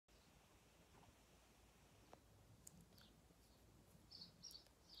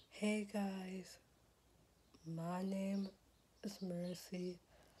Hey guys, my name is Mercy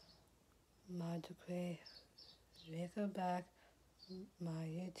Madukwe. Welcome back my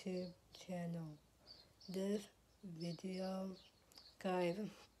YouTube channel. This video, guys,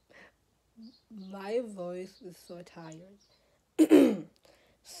 my voice is so tired.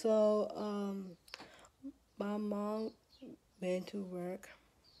 My mom went to work.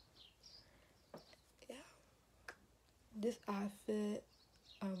 Yeah, this outfit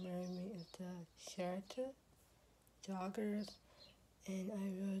I'm wearing is the shirt, joggers, and I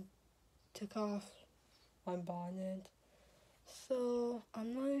will took off my bonnet. So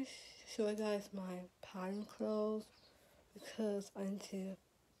I'm not sure guys my pattern clothes because I need to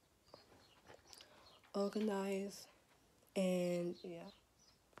organize and yeah.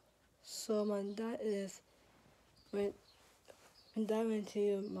 So my dad went when dad went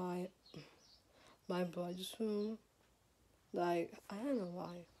to my brother's room. Like I don't know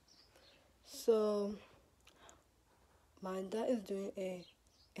why. So my dad is doing a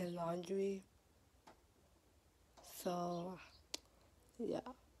laundry. So yeah.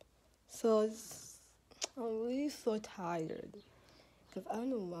 I'm really so tired because I don't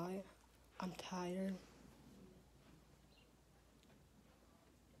know why I'm tired.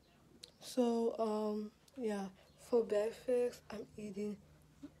 Yeah, for breakfast I'm eating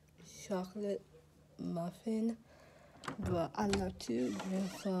chocolate muffin, but I like to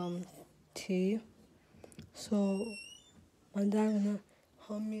drink some tea. So my dad gonna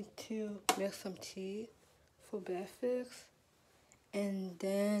help me to make some tea for breakfast, and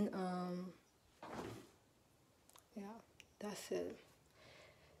then yeah, that's it.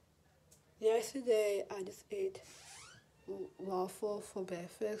 Yesterday I just ate waffle for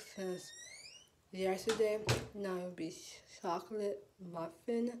breakfast since yesterday. Now it'll be chocolate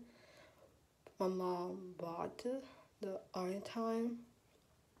muffin. My mom bought the other time.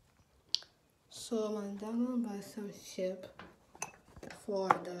 So my dad gonna buy some chip for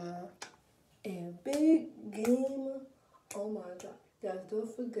a big game. Oh my god. Guys,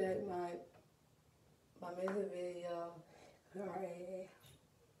 don't forget my major video. Right.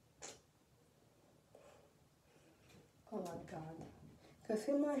 Oh my god. Cause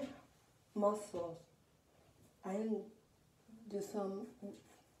see my muscles. I didn't do some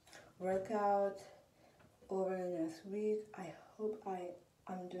workout over the next week. I hope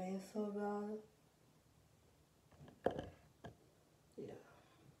I'm doing so well. Yeah.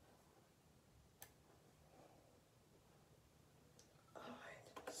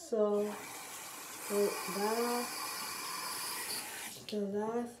 Alright. So the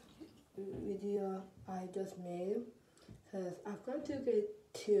last video I just made, because I've got to get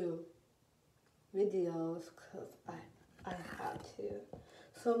 2 videos because I had to.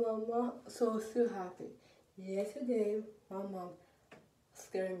 So my mom, so happy. Yesterday, my mom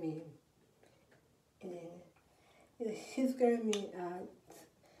scared me, and she scared me.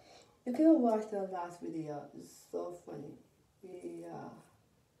 You can watch the last video. It's so funny. Yeah.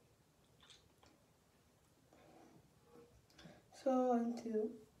 So I want to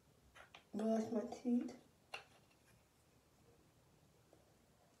brush my teeth.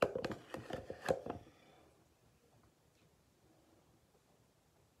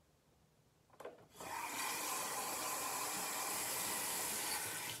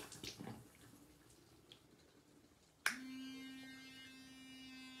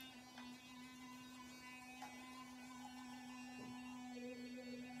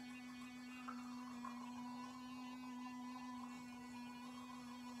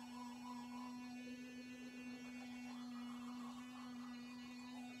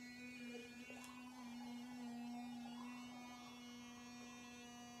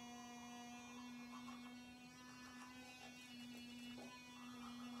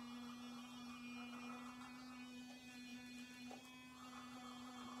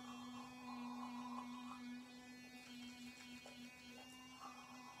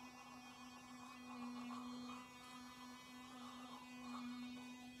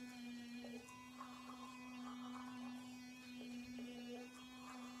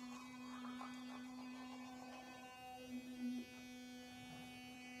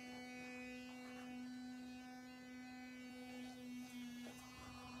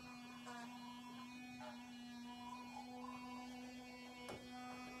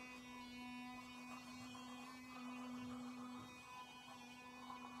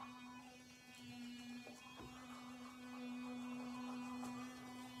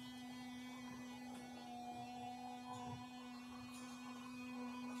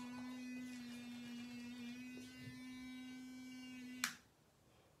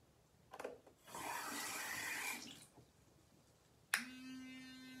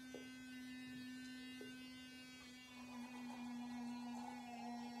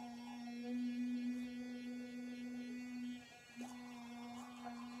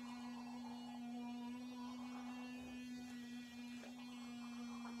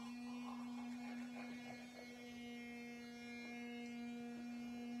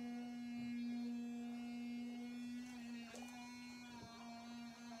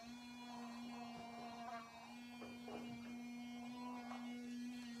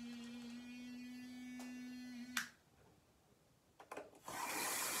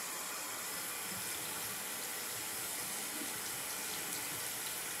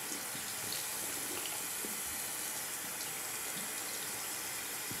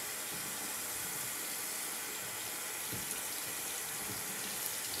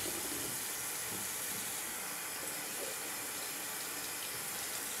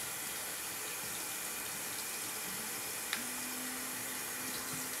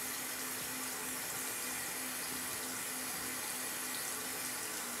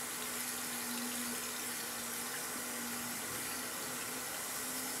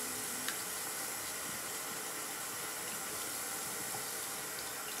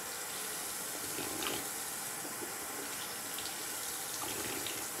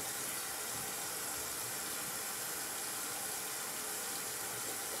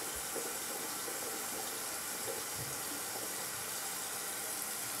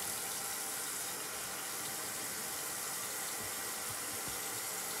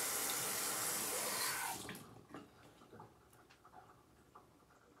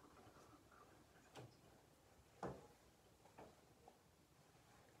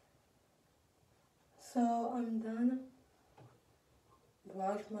 So I'm done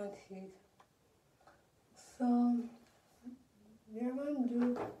brush my teeth. So we're going to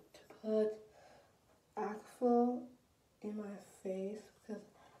do to put Aquaphor in my face because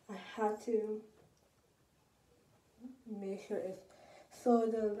I had to make sure it's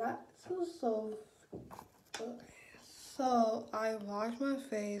so so I washed my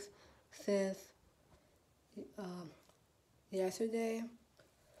face since um, yesterday.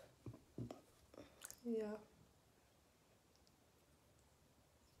 Yeah.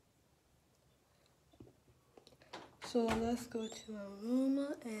 So let's go to my room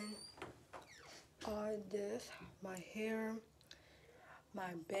and all this, my hair, my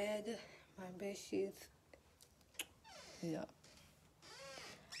bed sheets. Yeah.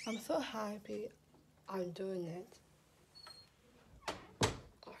 I'm so happy I'm doing it.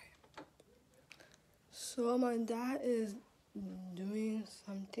 So my dad is doing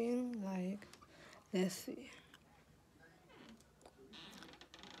something like, let's see.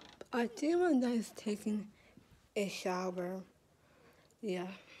 I think my dad is taking a shower. Yeah.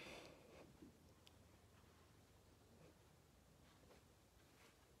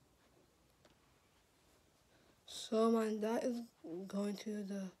 So my dad is going to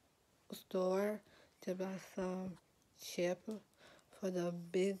the store to buy some chip for the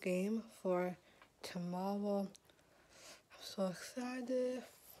big game for tomorrow. I'm so excited.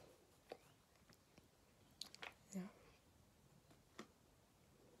 Yeah.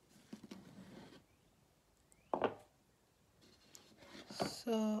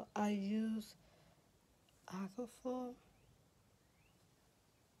 So I use Aquaphor.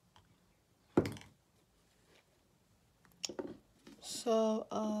 So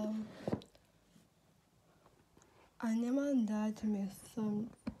I need my dad to make some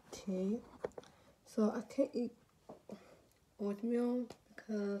tea. So I can't eat oatmeal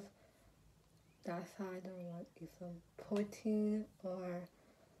because that's how I don't want to eat some protein or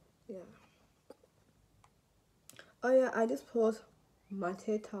yeah. Oh yeah, I just post my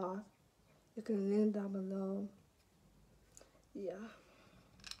TikTok. You can link down below. Yeah.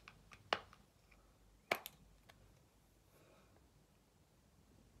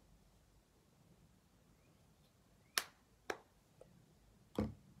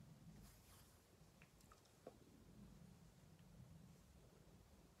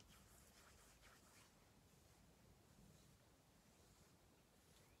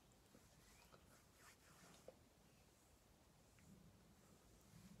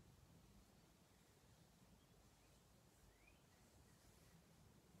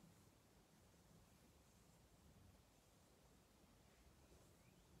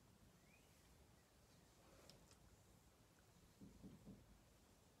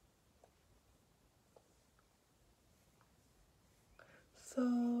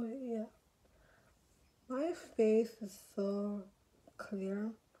 So yeah, my face is so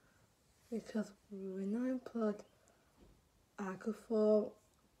clear because when I put Aquaphor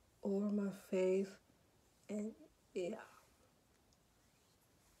over my face and yeah.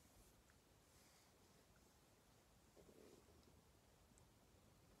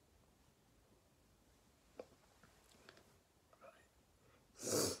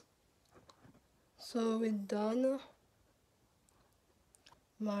 So we done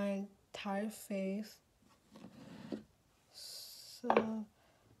my entire face. So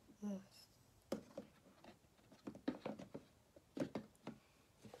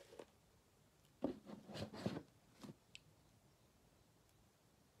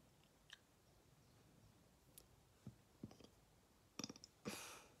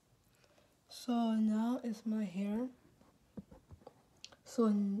so now it's my hair.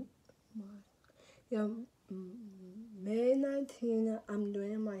 So yeah, May 19th I'm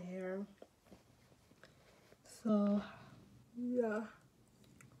doing my hair. So yeah,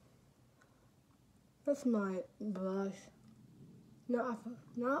 that's my brush. Now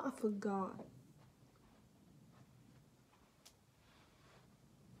I forgot.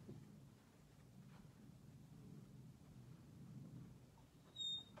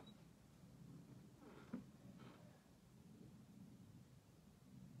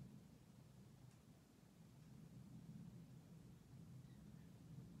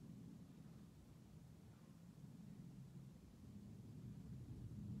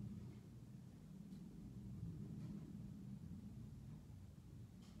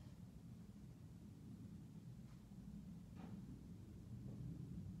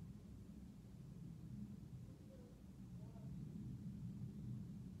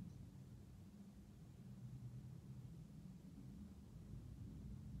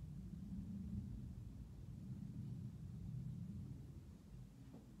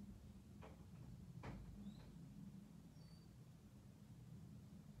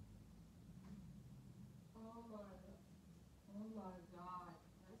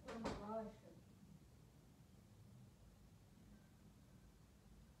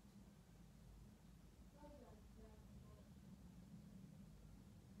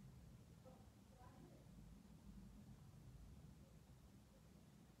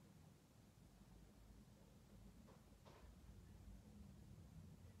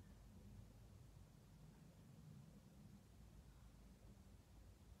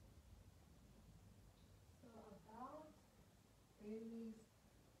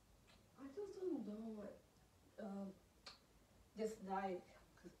 also don't want dislike,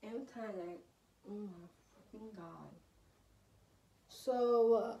 because every time like, oh my freaking god.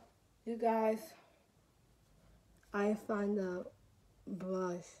 So you guys, I find a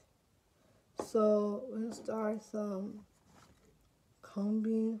brush. So we'll start some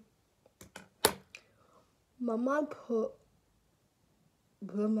combing. My mom put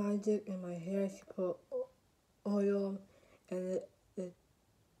Blue Magic in my hair. She put oil and it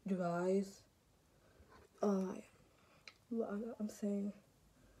dries. What I'm saying.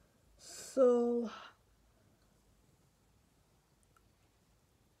 So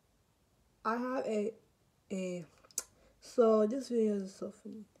I have so this video is so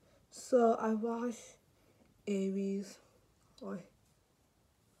funny. So I watched Aries on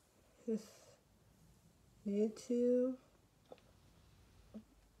his YouTube.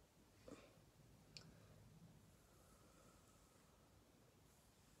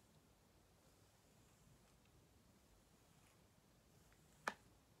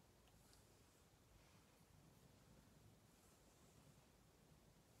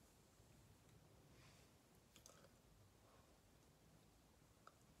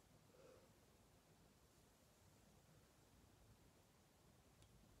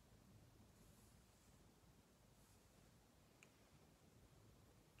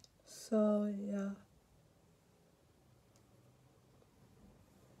 So yeah.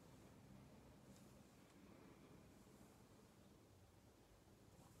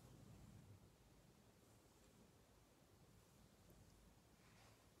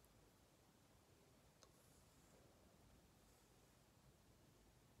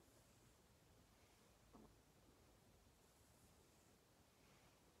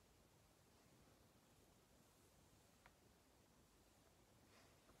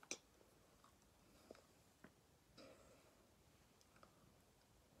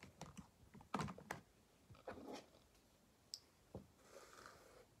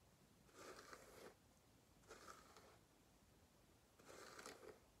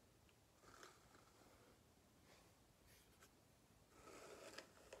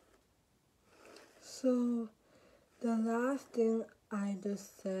 So the last thing I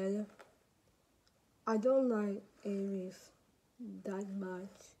just said, I don't like Aries that much,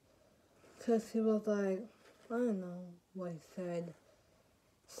 cause he was like, I don't know what he said.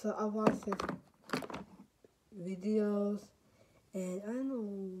 So I watched his videos, and I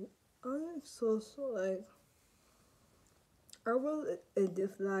know I'm so like I really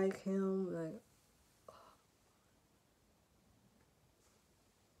dislike him like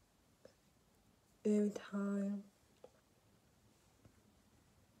every time.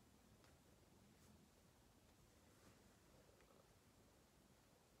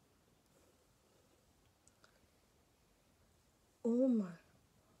 Oh my,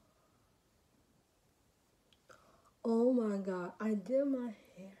 oh my god! I did my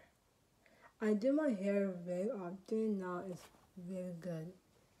hair very often. Now it's very good.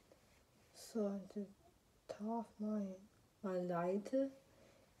 So I just take off my lighter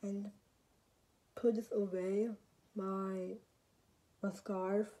and put this away my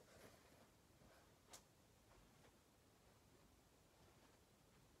scarf.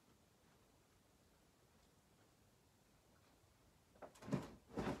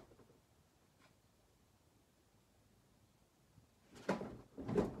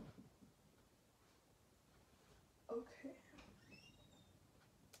 Okay.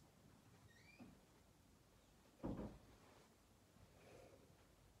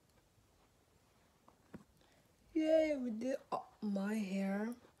 Yeah, we did. My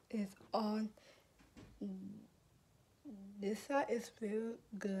hair is on. This side is very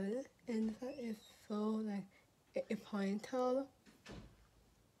good, and this side is so like a ponytail.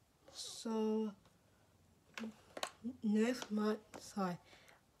 So next month, sorry,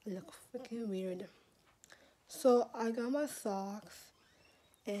 I look freaking weird. So I got my socks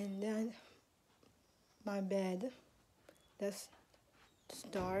and then my bed. Let's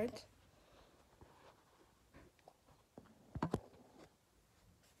start.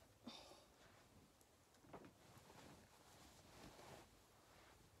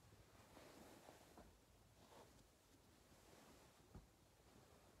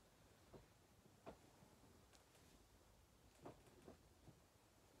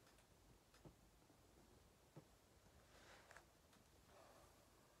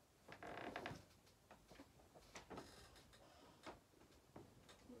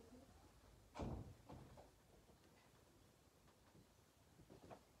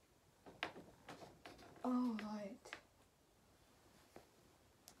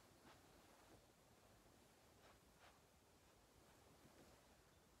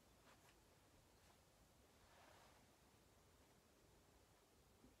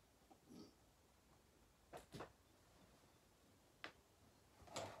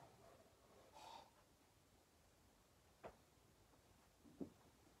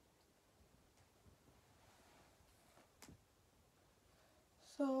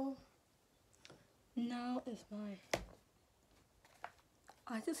 Now it's my.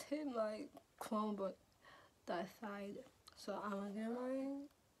 I just hit my Chromebook that side, so I'm gonna get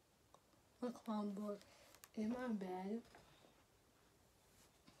my Chromebook in my bed.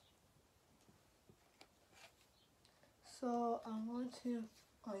 So I'm going to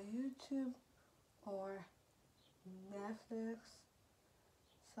on YouTube or Netflix.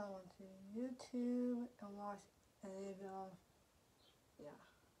 So I went to YouTube and watched a little bit of, yeah.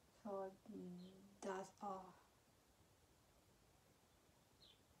 So that's all.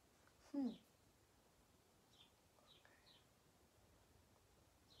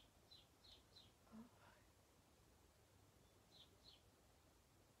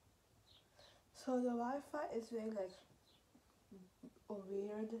 So the Wi-Fi is very like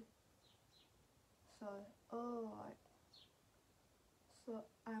weird. So so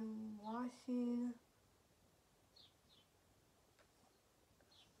I'm watching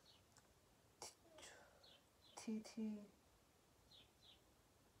TT.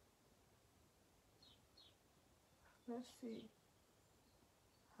 Let's see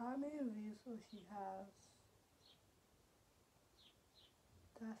how many views will she have.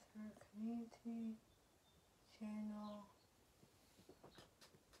 That's her community channel.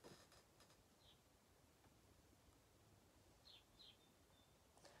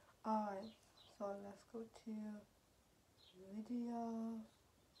 Alright, so let's go to videos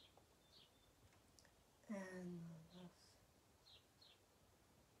and let's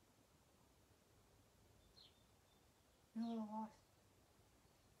watch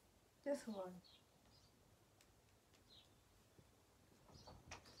this one.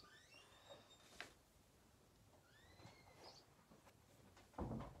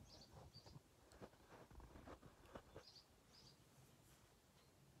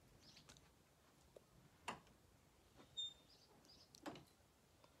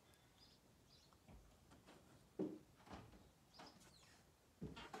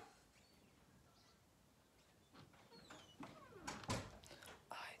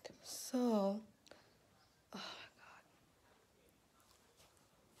 Alright, so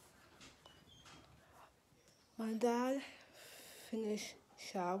my dad finished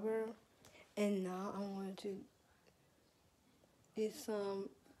shower and now I'm going to eat some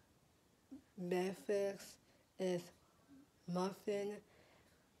breakfast. Is muffin,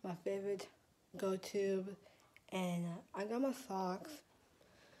 my favorite go-to, and I got my socks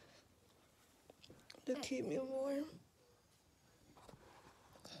to keep me warm.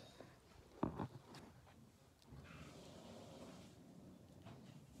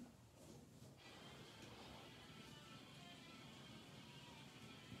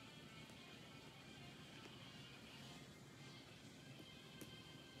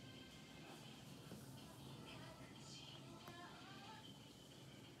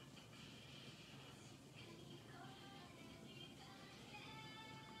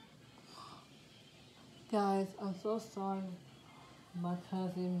 Guys, I'm so sorry. My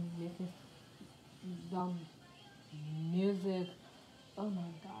cousin making some music. Oh my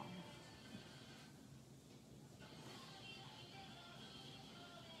god.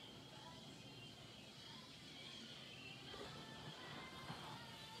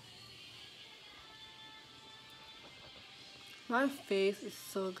 My face is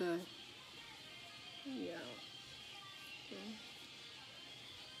so good. Yeah.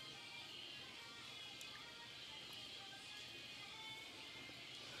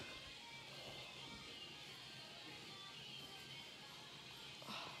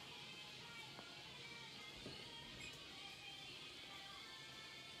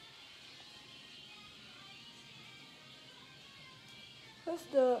 What's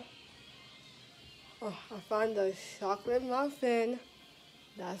the... Oh, I found the chocolate muffin.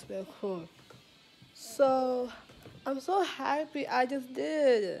 That's real cool. So, I'm so happy I just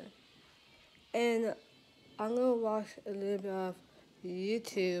did. And I'm gonna watch a little bit of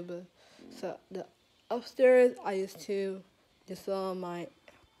YouTube. So the upstairs I used to just saw my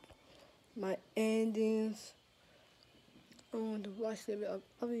endings. I want to watch a little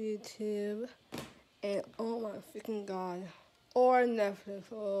bit of YouTube. And oh my freaking god. Or Netflix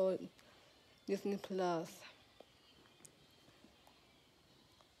or Disney Plus.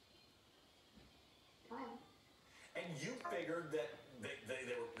 And you figured that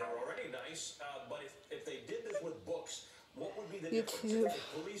they were already nice, but if they did this with books, what would be the difference? YouTube.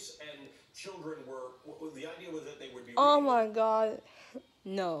 If police and children were, the idea was that they would be Oh reading. my god.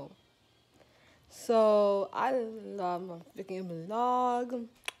 No. So I love my freaking blog.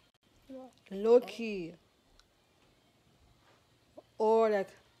 Loki. Or like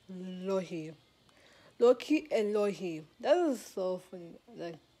Lohi. Loki and Lohi. That is so funny.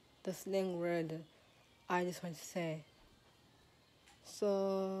 Like the slang word. I just want to say.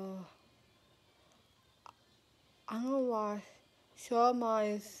 So I'm gonna watch Show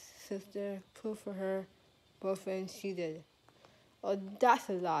My Sister prove for her boyfriend cheated. Oh, that's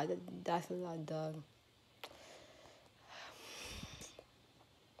a lot. That's a lot, Doug.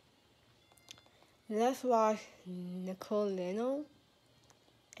 Let's watch Nicole Leno,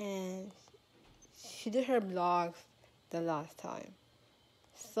 and she did her blogs the last time.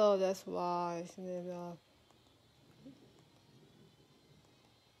 So let's watch the blog.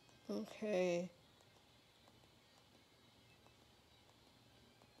 Okay.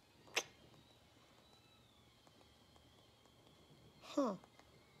 Huh.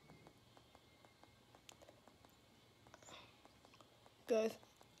 Guys,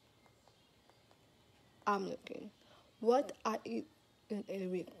 I'm looking. What I eat in a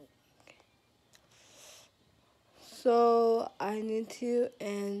week. So I need to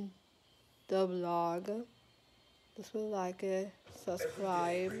end the vlog. Just would like it,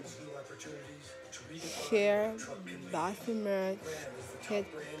 subscribe, share, buy some merch, hit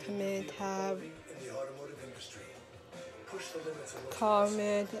comment tab,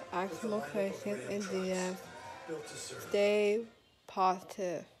 comment, ask more questions and DMs. Stay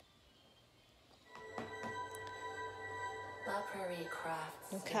positive. La Prairie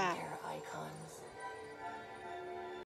crafts Okay. skincare icons.